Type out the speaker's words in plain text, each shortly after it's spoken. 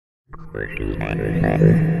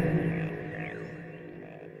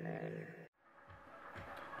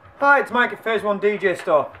Hi, it's Mike at Phase One DJ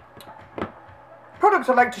Store. Product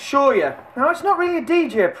I'd like to show you. Now, it's not really a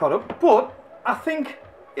DJ product, but I think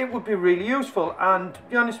it would be really useful, and to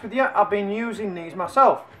be honest with you, I've been using these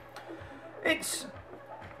myself. It's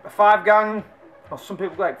a 5-gang, or some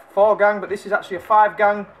people like 4-gang, but this is actually a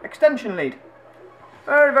 5-gang extension lead.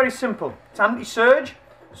 Very, very simple. It's anti-surge,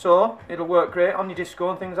 so it'll work great on your disco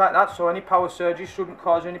and things like that, so any power surges shouldn't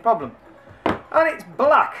cause you any problem. And it's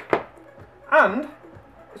black, and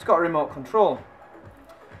it's got a remote control.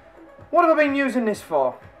 What have I been using this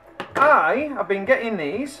for? I've been getting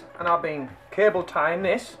these, and I've been cable tying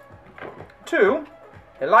this to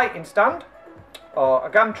a lighting stand or a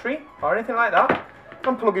gantry or anything like that,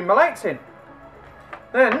 and plugging my lights in.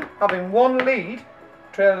 Then having one lead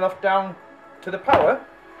trailing off down to the power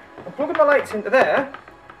and plugging my lights into there,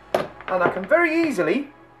 and I can very easily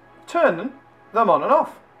turn them on and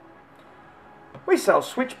off. We sell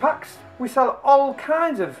switch packs, we sell all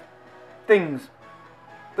kinds of things,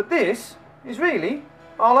 but this is really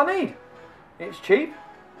all I need. It's cheap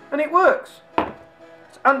and it works.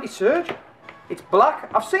 It's anti-surge, it's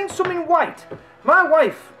black. I've seen some in white. My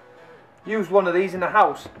wife used one of these in the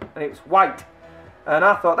house and it's white, and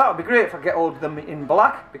I thought that would be great if I get hold of them in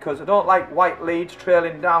black, because I don't like white leads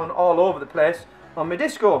trailing down all over the place on my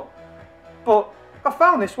disco. But I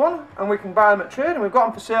found this one, and we can buy them at trade, and we've got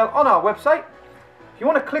them for sale on our website. If you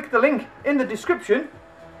want to click the link in the description,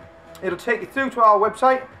 it'll take you through to our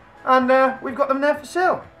website, and we've got them there for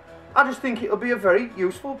sale. I just think it'll be a very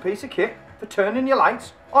useful piece of kit for turning your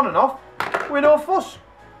lights on and off with no fuss.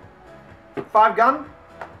 5-gang,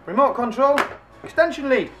 remote control, extension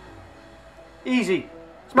lead. Easy.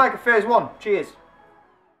 It's Mike at Phase One. Cheers.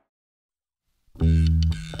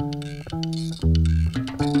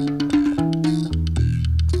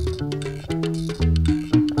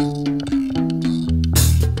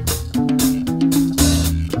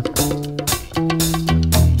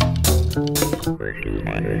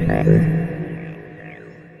 Thank you.